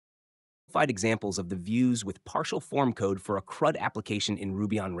Simplified examples of the views with partial form code for a CRUD application in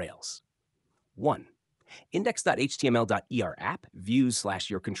Ruby on Rails. 1. Index.html.er app views slash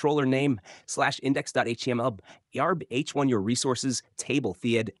your controller name slash index.html yarb h1 your resources table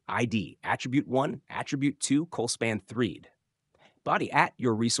thead id attribute 1 attribute 2 colspan 3 body at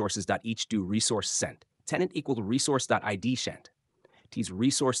your resources.each do resource sent tenant equal resource.id sent t's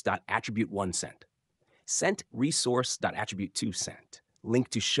resource.attribute 1 sent resource.attribute 2 sent link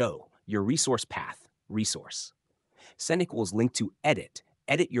to show your resource path resource send equals link to edit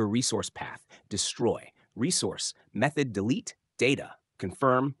your resource path destroy resource method delete data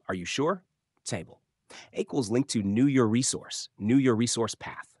confirm are you sure table equals link to new your resource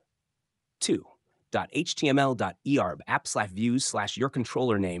path 2 .html.erb app slash views slash your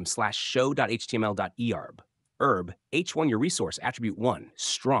controller name slash show.html.erb erb h1 your resource attribute 1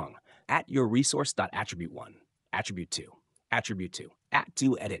 strong at your resource.attribute 1 attribute 2 at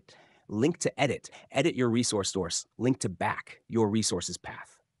to edit link to edit your resource source link to back your resources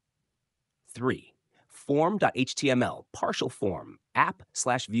path 3 form.html partial form app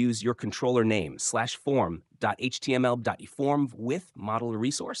slash views your controller name slash form.html.form with model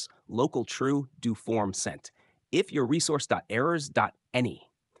resource local true do form sent if your resource.errors.any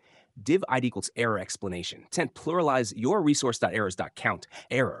div id equals error explanation tent pluralize your resource.errors.count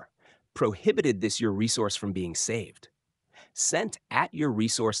error prohibited this your resource from being saved sent at your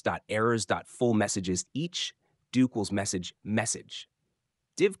resource.errors.full messages each do equals message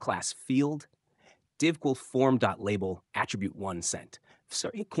div class field div equal form.label attribute 1 sent. So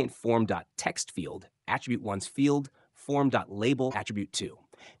it can't form.text field attribute 1's field form.label attribute 2.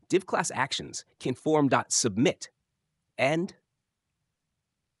 Div class actions can form.submit and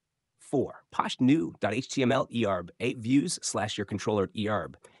 4 posh new.html erb 8 views slash your controller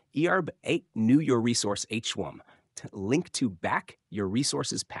erb 8 new your resource h1 link to back your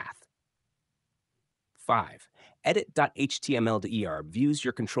resources path 5 edit.html to erb views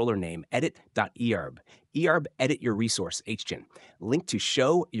your controller name edit.erb edit your resource hgen link to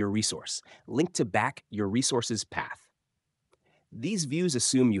show your resource link to back your resources path these views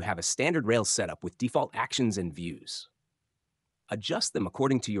assume you have a standard Rails setup with default actions and views adjust them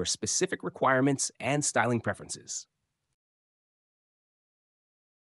according to your specific requirements and styling preferences